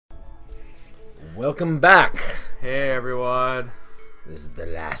Welcome back. Hey everyone. This is the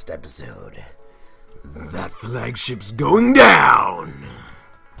last episode. That flagship's going down.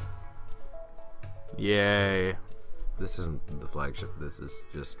 Yay. This isn't the flagship. This is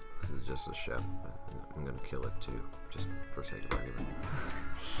just a ship. I'm gonna kill it too, just for sake of argument.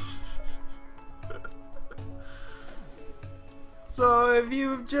 So if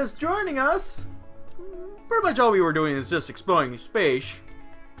you've just joining us, pretty much all we were doing is just exploring space,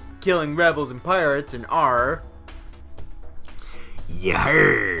 killing rebels and pirates and R.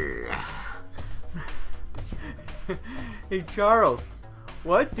 Yeah. Hey Charles,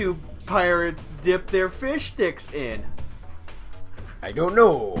 what do pirates dip their fish sticks in? I don't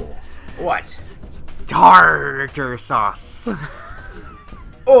know. What? Tartar sauce.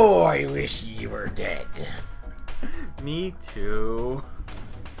 Oh, I wish you were dead. Me too.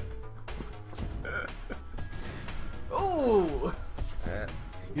 Oh!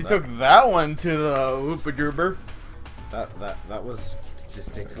 You took that one to the whoopadoober. That was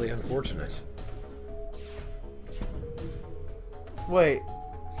distinctly unfortunate. Wait,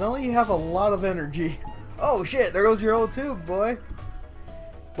 suddenly you have a lot of energy. Oh shit, there goes your O2, boy.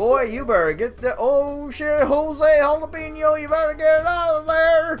 Boy, you better get that. Oh shit, Jose Jalapeno, you better get out of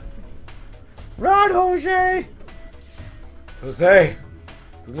there. Run, Jose. Jose,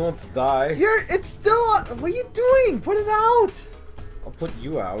 you don't have to die. It's still on. What are you doing? Put it out. I'll put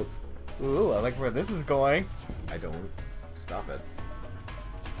you out. Ooh, I like where this is going. I don't. Stop it.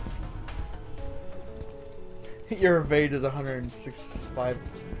 Your evade is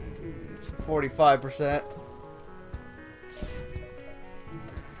 45%.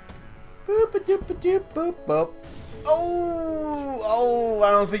 Boop a doop a doop boop boop. Oh, I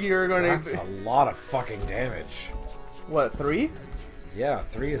don't think you're going to. That's a lot of fucking damage. What, 3? Yeah,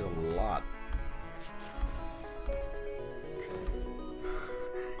 3 is a lot.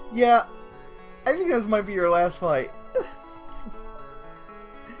 Yeah, I think this might be your last fight.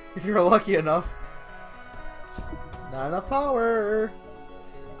 If you're lucky enough. Not enough power.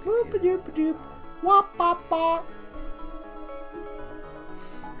 Boop a doop a doop. Wop bop bop.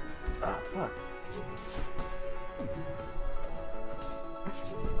 Ah, fuck.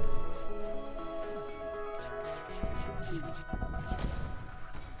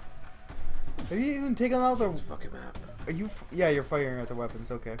 Have you even taken out the fucking map? Are you? Yeah, you're firing at the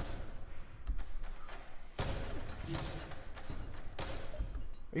weapons. Okay.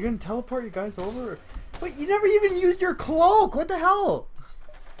 Are you gonna teleport you guys over? Wait, you never even used your cloak. What the hell?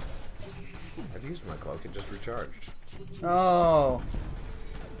 I've used my cloak. It just recharged. Oh.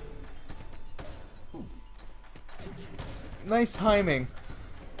 Nice timing.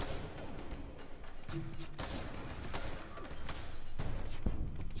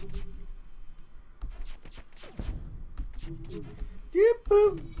 Doop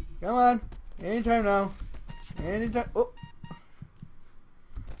boop. Come on. Anytime now. Anytime. Oh.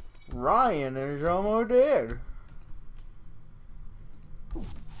 Ryan is almost dead.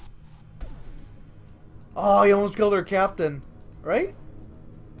 Oh, he almost killed our captain. Right?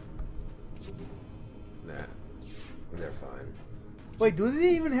 Nah. They're fine. Wait, do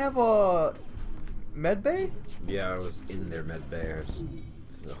they even have a med bay? Yeah, I was in their med bay. I was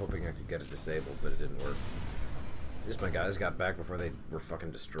hoping I could get it disabled, but it didn't work. Just my guys got back before they were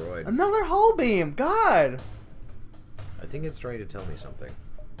fucking destroyed. Another hull beam! God! I think it's trying to tell me something.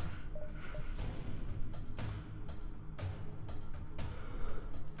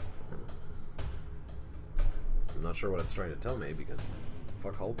 I'm not sure what it's trying to tell me because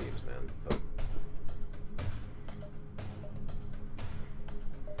fuck hull beams, man. But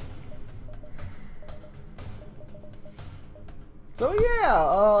so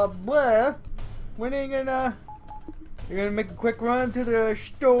yeah, bleh. When are you gonna? You're gonna make a quick run to the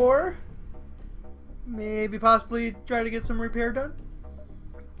store. Maybe possibly try to get some repair done.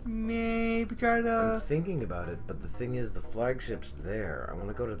 Maybe try to. I'm thinking about it, but the thing is, the flagship's there. I want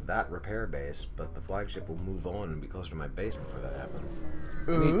to go to that repair base, but the flagship will move on and be closer to my base before that happens.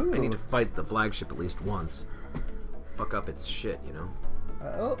 I need to fight the flagship at least once. Fuck up its shit, you know?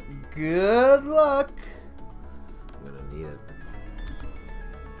 Oh, good luck. I'm gonna need it.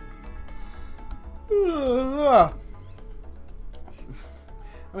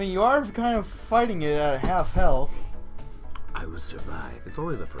 I mean, you are kind of fighting it at half health. I will survive. It's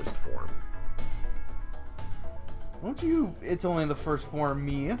only the first form. Won't you? It's only the first form,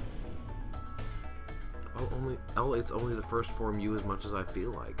 me. It's only the first form you as much as I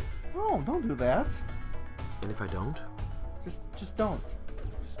feel like. Oh, don't do that. And if I don't? Just don't.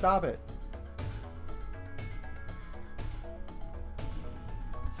 Stop it.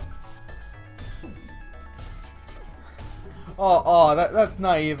 That's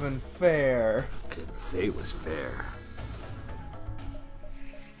not even fair. I didn't say it was fair.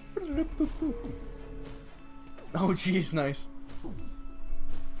 Oh, jeez, nice.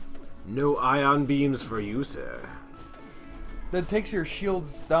 No ion beams for you, sir. That takes your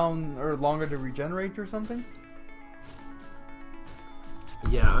shields down or longer to regenerate or something?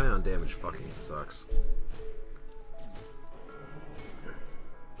 Yeah, ion damage fucking sucks.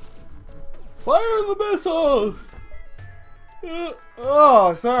 Fire the missiles!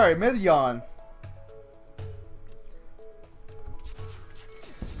 Oh, sorry, mid-yawn.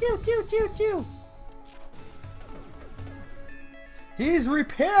 Chew. He's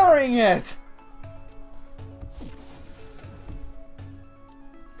repairing it!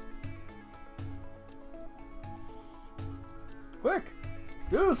 Quick!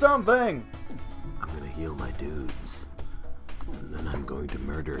 Do something! I'm gonna heal my dudes. And then I'm going to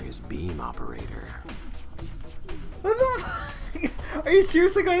murder his beam operator. What the fuck? Are you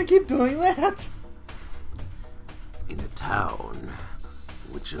seriously going to keep doing that? In a town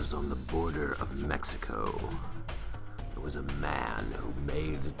which is on the border of Mexico, there was a man who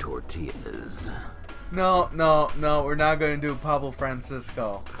made tortillas. No, we're not going to do Pablo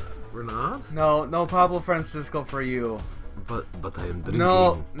Francisco. We're not? No Pablo Francisco for you. But I am drinking.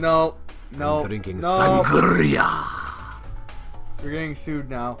 No. I'm drinking sangria. You're getting sued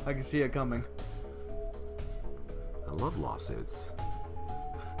now. I can see it coming. I love lawsuits.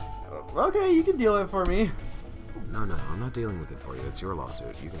 Okay, you can deal it for me. No, I'm not dealing with it for you. It's your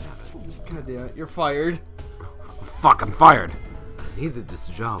lawsuit. You can have it. God damn it, you're fired. Fuck, I'm fired. I needed this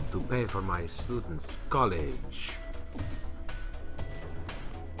job to pay for my students' college.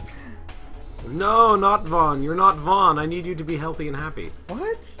 No, not Vaughn. You're not Vaughn. I need you to be healthy and happy.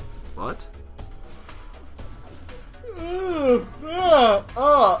 What? What?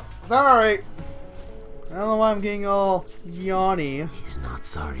 Sorry. I don't know why I'm getting all yawny. He's not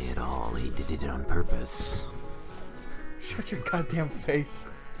sorry at all. He did it on purpose. Shut your goddamn face.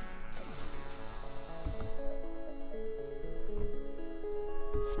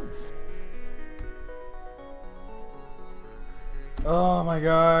 Oh my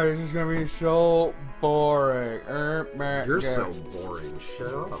god, this is gonna be so boring. You're so boring.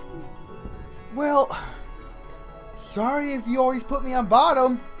 Shut up. Well, sorry if you always put me on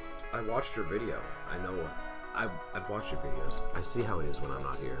bottom. I watched your video. I know what. I've watched your videos. I see how it is when I'm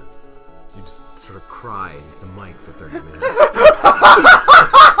not here. You just sort of cry into the mic for 30 minutes.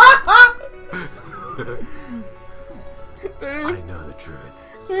 I know the truth.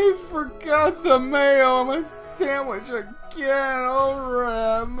 They forgot the mayo on my sandwich again.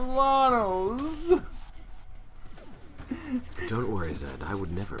 Alright, Milano's. Don't worry, Zed. I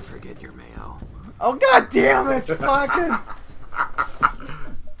would never forget your mayo. Oh, god damn it! Fucking.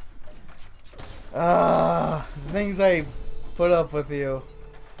 Things I put up with you.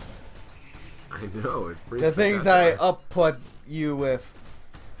 I know, it's pretty The things I upput you with.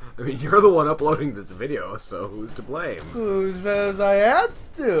 I mean, you're the one uploading this video, so who's to blame? Who says I had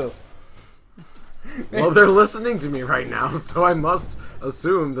to? Well, they're listening to me right now, so I must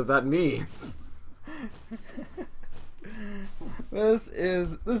assume that that means. This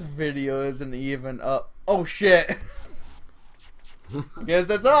video isn't even up. Oh shit. Guess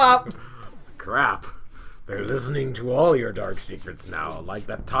it's up. Crap. They're listening to all your dark secrets now, like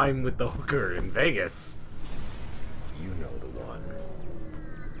that time with the hooker in Vegas. You know the one.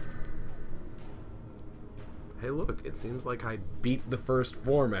 Hey look, it seems like I beat the first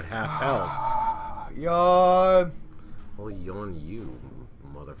form at half health. Yawn. Well, yawn you,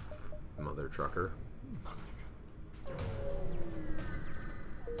 mother trucker.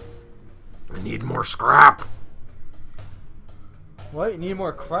 I need more scrap. What? You need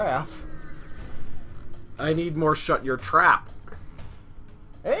more craft? I need more shut your trap.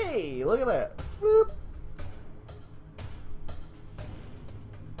 Hey, look at that. Whoop.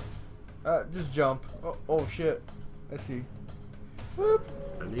 Just jump. Oh shit. I see. Whoop.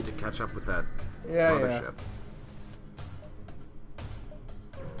 I need to catch up with that Yeah. mothership.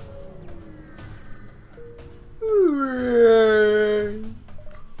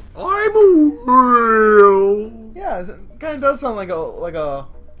 I'm a whale. Yeah, it kind of does sound like a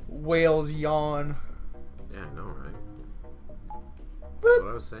whale's yawn. Yeah, I know, right? That's what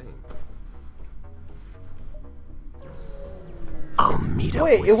I was saying. I'll meet up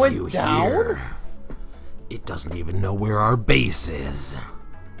with it went you down? here. It doesn't even know where our base is.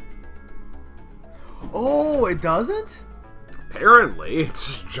 Oh, it doesn't? Apparently, it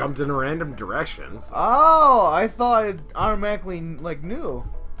just jumped in random directions. Oh, I thought it automatically knew.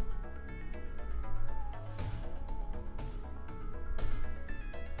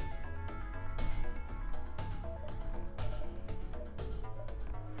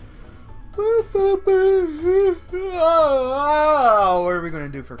 Oh, what are we gonna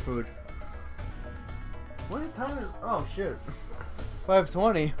do for food? What time is? Oh shit.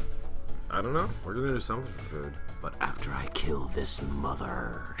 5:20. I don't know. We're gonna do something for food. But after I kill this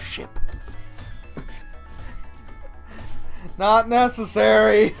mother ship. Not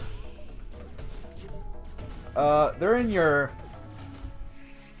necessary. They're in your.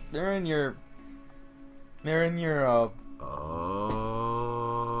 Oh,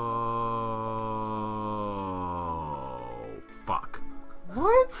 fuck.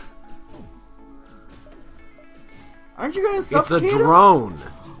 What? Aren't you gonna suffocate It's a him? drone.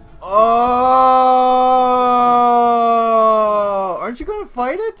 Oh, aren't you gonna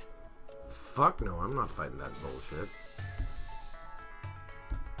fight it? Fuck no, I'm not fighting that bullshit.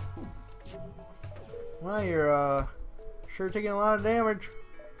 Well, you're sure taking a lot of damage.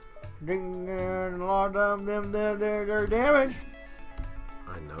 Taking a lot of them damage.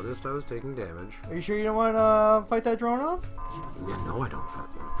 I noticed I was taking damage. Are you sure you don't want to fight that drone off? Yeah, no, I don't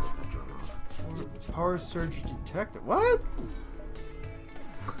fight that drone off. Power surge detected. What?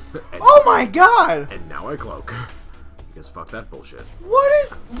 Oh my god! And now I cloak. Because fuck that bullshit.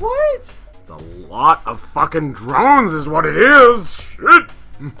 What? It's a lot of fucking drones is what it is! Shit!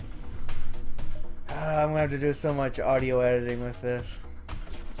 I'm gonna have to do so much audio editing with this.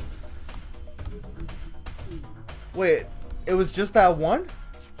 Wait, it was just that one?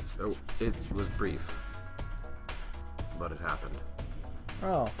 Oh, it was brief. But it happened.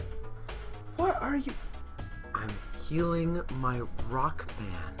 Oh. What are you? I'm healing my rock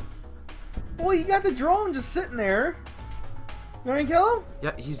man. Well, you got the drone just sitting there. You want to kill him?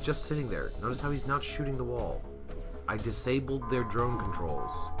 Yeah, he's just sitting there. Notice how he's not shooting the wall. I disabled their drone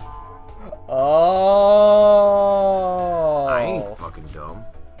controls. Oh. I ain't fucking dumb.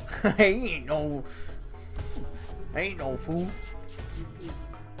 I ain't no fool.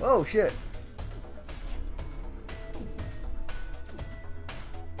 Oh shit.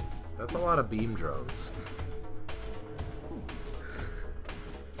 That's a lot of beam drones.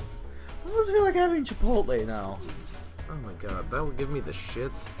 I almost feel like having Chipotle now. Oh my god, that will give me the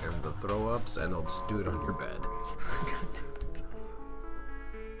shits and the throw-ups, and I'll just do it on your bed. God damn it.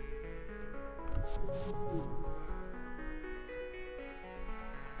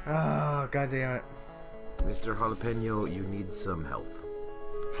 Oh, god damn it. Mr. Jalapeno, you need some health.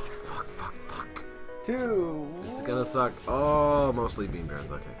 Fuck. 2. This is gonna suck. Oh, mostly beam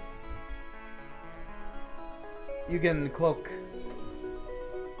drones, okay. You can cloak.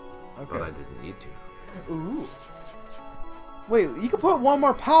 Okay. But I didn't need to. Ooh. Wait, you can put one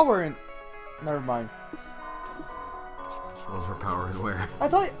more power in. Never mind. One more power in where? I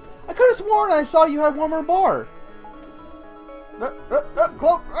could have sworn I saw you had one more bar.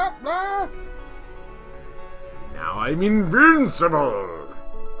 Cloak. Now I'm invincible!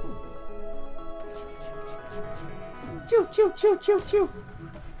 Chew.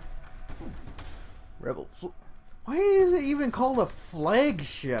 Rebel. Why is it even called a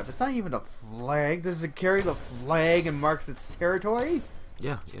flagship? It's not even a flag. Does it carry the flag and marks its territory?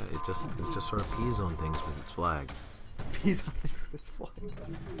 Yeah, it just sort of pees on things with its flag. Peas on things with its flag.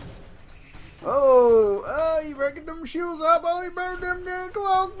 Oh, you better get them shoes up. Oh, you better them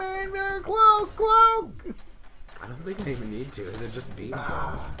cloak, man. Cloak. I don't think I even need to. They're just beam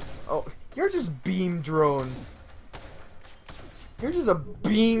drones. Oh, you're just beam drones. You're just a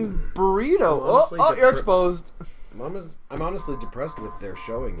beam burrito. Oh, you're exposed. I'm honestly depressed with their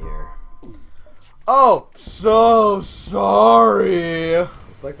showing here. Oh, so sorry.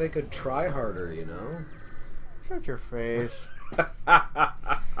 It's like they could try harder, you know? Shut your face.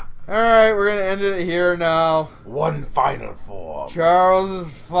 Alright, we're gonna end it here now. One final form. Charles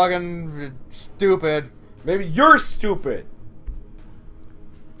is fucking stupid. Maybe you're stupid.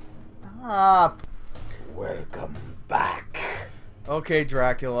 Stop. Welcome back. Okay,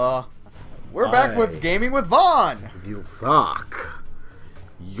 Dracula. We're back with Gaming with Vaughn. You suck.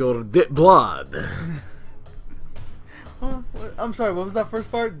 Your blood. I'm sorry, what was that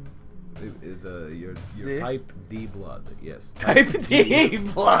first part? Your D? type D blood. Yes. Type D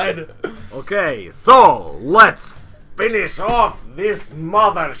blood. Okay, so let's finish off this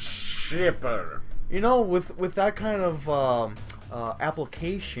mother shipper. You know, with that kind of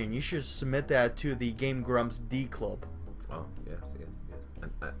application, you should submit that to the Game Grumps D Club. Oh, yes.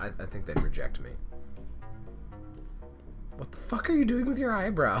 I think they'd reject me. What the fuck are you doing with your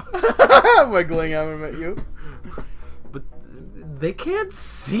eyebrows? Wiggling, I haven't met you. But they can't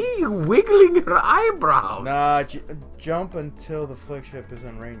see you wiggling your eyebrows. Nah, jump until the flagship is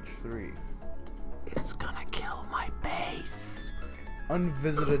in range 3. It's gonna kill my base.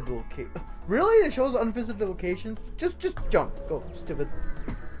 Unvisited location. Really? It shows unvisited locations? Just jump. Go, stupid.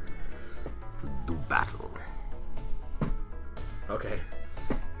 Do battle. Okay.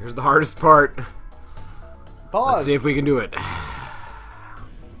 Here's the hardest part. Pause. Let's see if we can do it.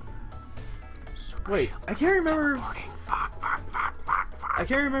 Wait, I can't remember. I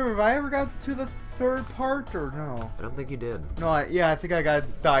can't remember if I ever got to the third part or no. I don't think you did. No, I think I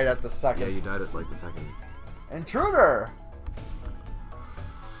died at the second. Yeah, you died at like the second. Intruder!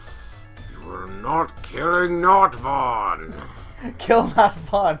 You're not killing Notvon. Kill that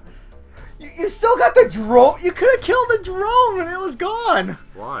Vaughn. You still got the drone. You could have killed the drone and it was gone.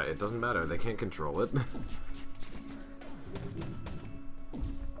 Why? It doesn't matter. They can't control it.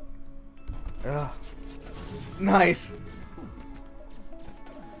 Ugh. Nice.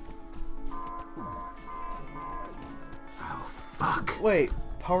 Oh, fuck. Wait,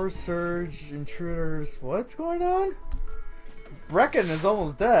 power surge, intruders. What's going on? Brecken is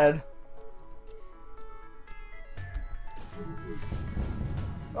almost dead.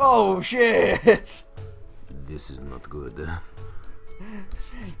 Oh shit! This is not good.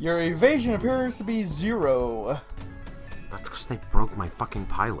 Your evasion appears to be 0. That's because they broke my fucking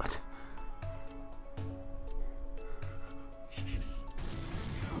pilot. Jeez.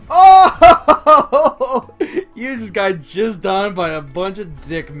 Oh! You just got done by a bunch of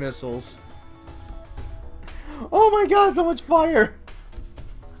dick missiles. Oh my god, so much fire!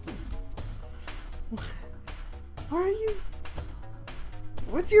 Why are you?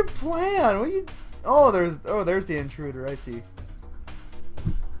 What's your plan? What are you? Oh, there's the intruder. I see.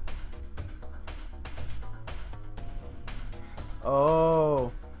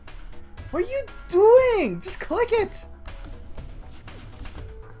 Oh. What are you doing? Just click it.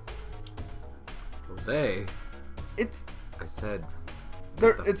 Jose. It's. I said.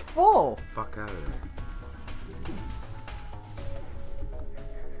 There. It's full. Fuck out of there.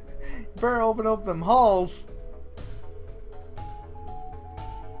 You better open up them halls.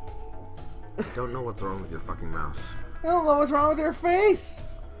 I don't know what's wrong with your fucking mouse. I don't know what's wrong with your face.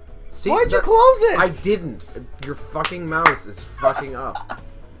 See, Why'd you close it? I didn't. Your fucking mouse is fucking up.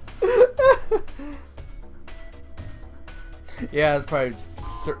 Yeah, it's probably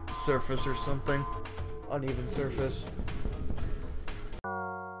surface or something. Uneven surface.